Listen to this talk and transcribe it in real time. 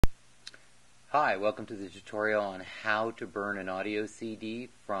Hi, welcome to the tutorial on how to burn an audio CD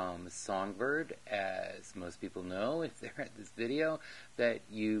from Songbird. As most people know, if they're at this video, that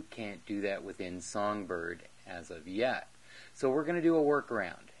you can't do that within Songbird as of yet. So we're going to do a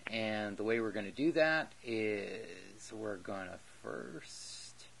workaround, and the way we're going to do that is we're going to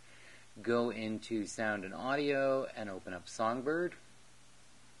first go into Sound and Audio and open up Songbird.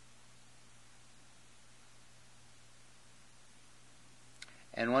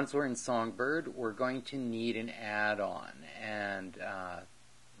 And once we're in Songbird, we're going to need an add-on, and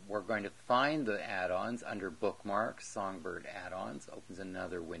we're going to find the add-ons under Bookmarks. Songbird add-ons opens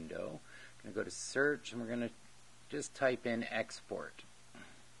another window. I'm going to go to Search, and we're going to just type in Export.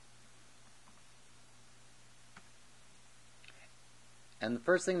 And the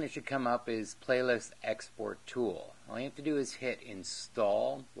first thing that should come up is Playlist Export Tool. All you have to do is hit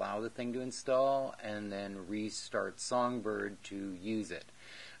Install, allow the thing to install, and then restart Songbird to use it.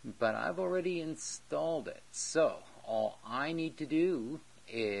 But I've already installed it, so all I need to do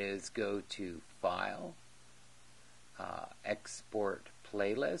is go to File, Export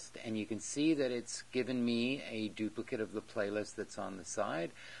Playlist, and you can see that it's given me a duplicate of the playlist that's on the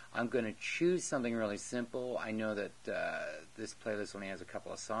side. I'm going to choose something really simple. I know that this playlist only has a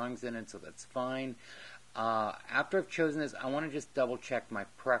couple of songs in it, so that's fine. After I've chosen this, I want to just double check my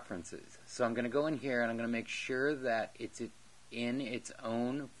preferences. So I'm going to go in here and I'm going to make sure that it's in its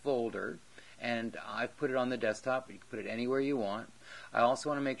own folder, and I've put it on the desktop, but you can put it anywhere you want. I also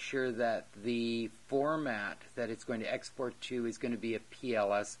want to make sure that the format that it's going to export to is going to be a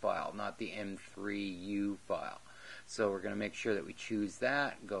PLS file, not the M3U file. So we're going to make sure that we choose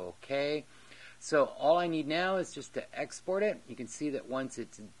that, go OK. So all I need now is just to export it. You can see that once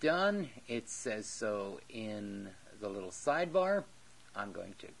it's done, it says so in the little sidebar. I'm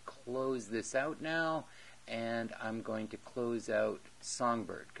going to close this out now, and I'm going to close out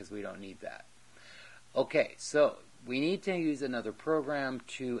Songbird because we don't need that. Okay, so we need to use another program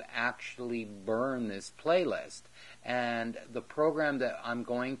to actually burn this playlist, and the program that I'm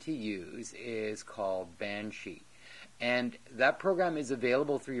going to use is called Banshee. And that program is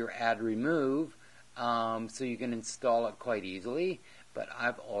available through your Add Remove, so you can install it quite easily, but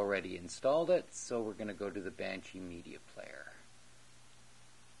I've already installed it, so we're going to go to the Banshee Media Player.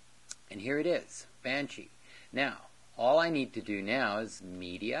 And here it is, Banshee. Now, all I need to do now is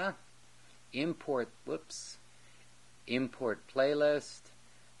Media, import playlist,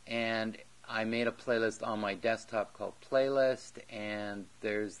 and I made a playlist on my desktop called Playlist, and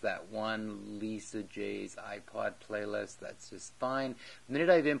there's that one Lisa J's iPod playlist. That's just fine. The minute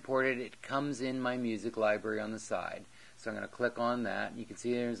I've imported it, it comes in my music library on the side. So I'm going to click on that. You can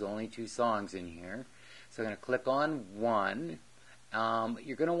see there's only 2 songs in here. So I'm going to click on one.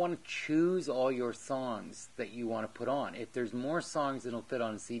 You're going to want to choose all your songs that you want to put on. If there's more songs than will fit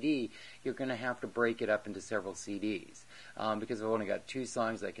on a CD, you're going to have to break it up into several CDs. Because I've only got 2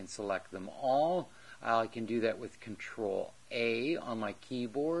 songs, I can select them all. I can do that with Control A on my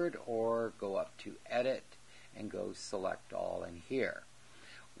keyboard, or go up to Edit and go Select All in here.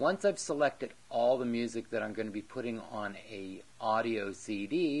 Once I've selected all the music that I'm going to be putting on a audio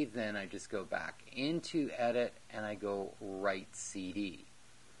CD, then I just go back into Edit and I go Write CD.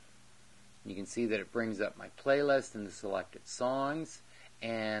 You can see that it brings up my playlist and the selected songs,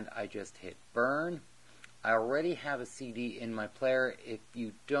 and I just hit Burn. I already have a CD in my player. If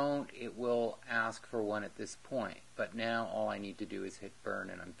you don't, it will ask for one at this point. But now all I need to do is hit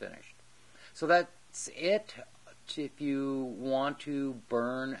Burn and I'm finished. So that's it. If you want to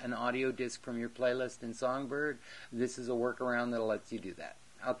burn an audio disc from your playlist in Songbird, this is a workaround that lets you do that.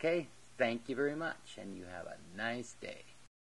 Okay, thank you very much, and you have a nice day.